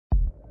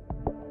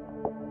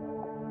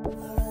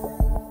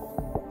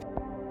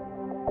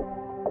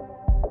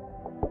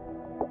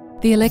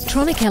The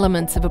electronic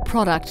elements of a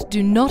product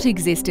do not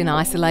exist in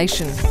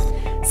isolation.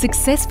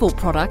 Successful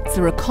products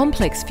are a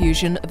complex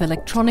fusion of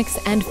electronics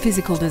and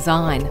physical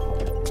design.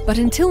 But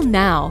until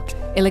now,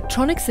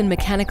 electronics and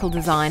mechanical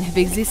design have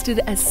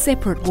existed as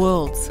separate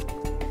worlds.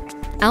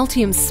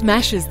 Altium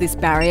smashes this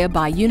barrier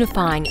by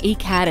unifying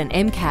ECAD and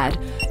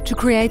MCAD to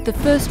create the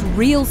first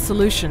real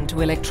solution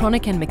to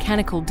electronic and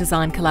mechanical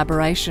design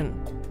collaboration.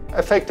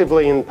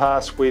 Effectively, in the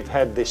past, we've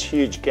had this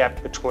huge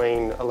gap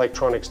between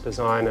electronics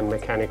design and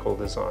mechanical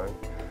design.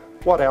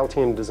 What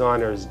Altium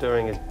Designer is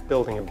doing is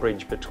building a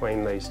bridge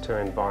between these two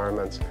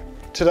environments.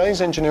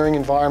 Today's engineering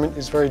environment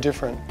is very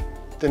different.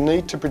 The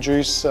need to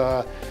produce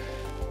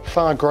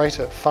far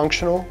greater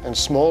functional and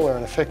smaller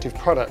and effective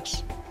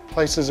products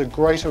places a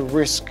greater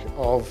risk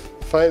of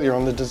failure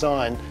on the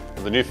design.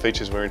 The new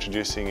features we're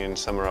introducing in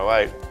Summer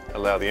 '08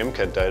 allow the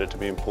MCAD data to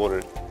be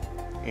imported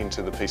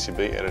into the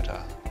PCB editor.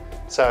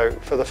 So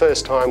for the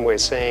first time, we're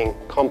seeing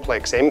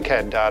complex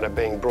MCAD data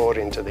being brought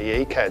into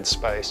the ECAD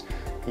space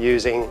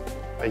using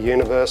a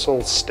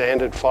universal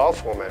standard file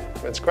format.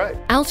 It's great.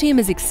 Altium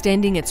is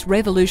extending its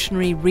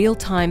revolutionary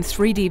real-time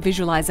 3D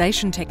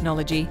visualization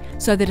technology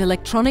so that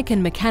electronic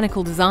and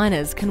mechanical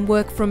designers can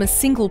work from a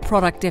single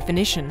product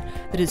definition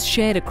that is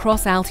shared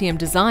across Altium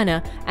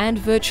Designer and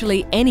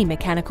virtually any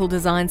mechanical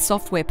design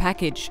software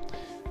package.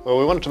 Well,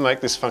 we wanted to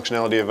make this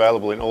functionality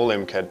available in all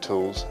MCAD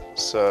tools,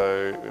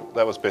 so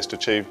that was best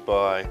achieved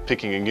by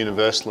picking a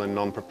universal and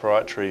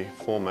non-proprietary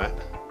format,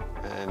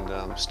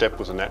 and STEP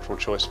was a natural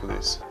choice for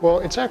this. Well,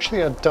 it's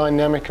actually a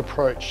dynamic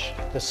approach.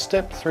 The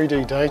STEP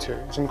 3D data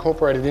is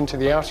incorporated into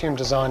the Altium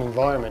design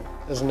environment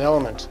as an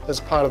element, as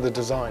part of the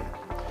design.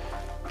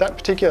 That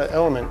particular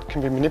element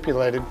can be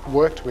manipulated,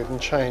 worked with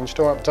and changed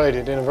or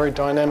updated in a very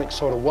dynamic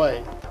sort of way.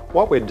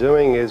 What we're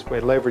doing is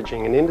we're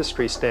leveraging an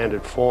industry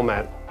standard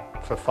format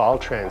for file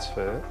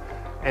transfer,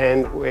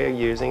 and we're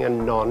using a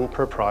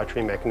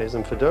non-proprietary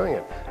mechanism for doing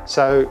it.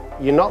 So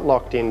you're not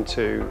locked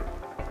into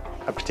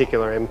a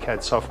particular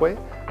MCAD software,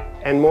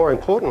 and more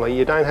importantly,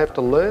 you don't have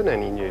to learn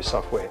any new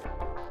software.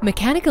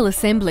 Mechanical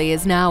assembly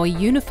is now a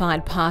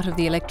unified part of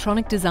the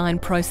electronic design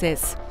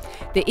process.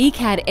 The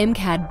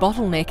ECAD-MCAD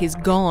bottleneck is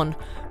gone,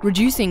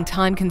 reducing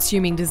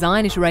time-consuming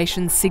design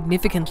iterations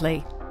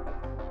significantly.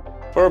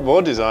 For a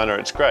board designer,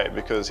 it's great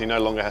because he no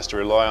longer has to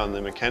rely on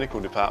the mechanical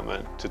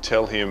department to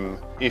tell him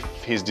if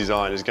his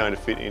design is going to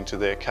fit into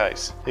their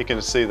case. He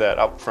can see that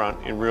up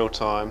front in real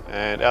time,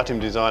 and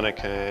Altium Designer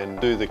can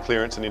do the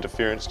clearance and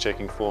interference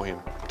checking for him.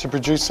 To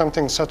produce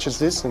something such as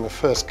this in the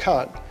first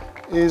cut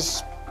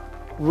is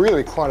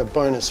really quite a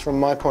bonus from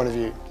my point of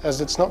view,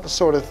 as it's not the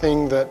sort of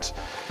thing that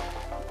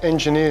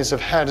engineers have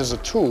had as a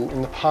tool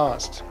in the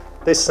past.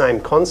 This same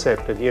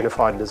concept of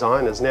unified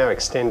design is now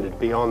extended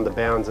beyond the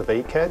bounds of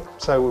ECAD.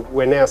 So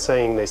we're now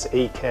seeing this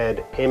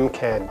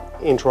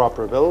ECAD-MCAD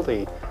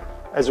interoperability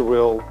as a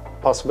real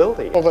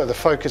possibility. Although the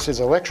focus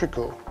is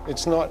electrical,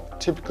 it's not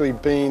typically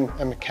been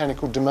a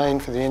mechanical domain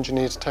for the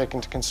engineer to take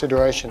into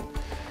consideration.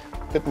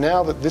 But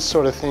now that this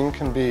sort of thing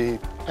can be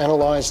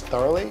analysed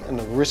thoroughly and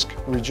the risk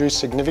reduced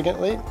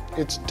significantly,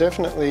 it's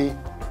definitely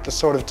the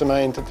sort of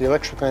domain that the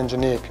electrical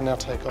engineer can now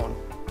take on.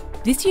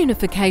 This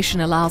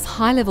unification allows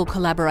high-level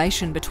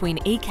collaboration between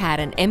ECAD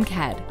and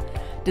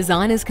MCAD.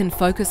 Designers can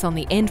focus on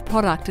the end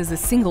product as a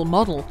single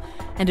model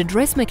and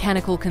address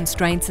mechanical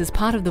constraints as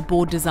part of the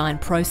board design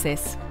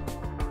process.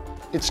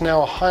 It's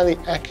now a highly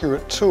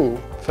accurate tool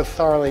for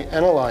thoroughly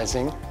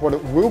analysing what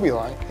it will be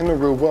like in the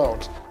real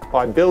world.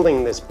 By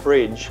building this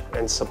bridge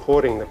and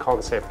supporting the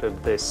concept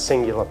of this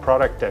singular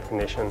product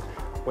definition,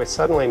 we're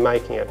suddenly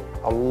making it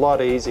a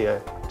lot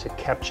easier to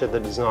capture the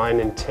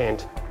design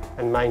intent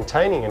and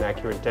maintaining an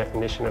accurate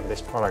definition of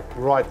this product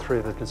right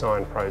through the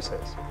design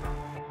process.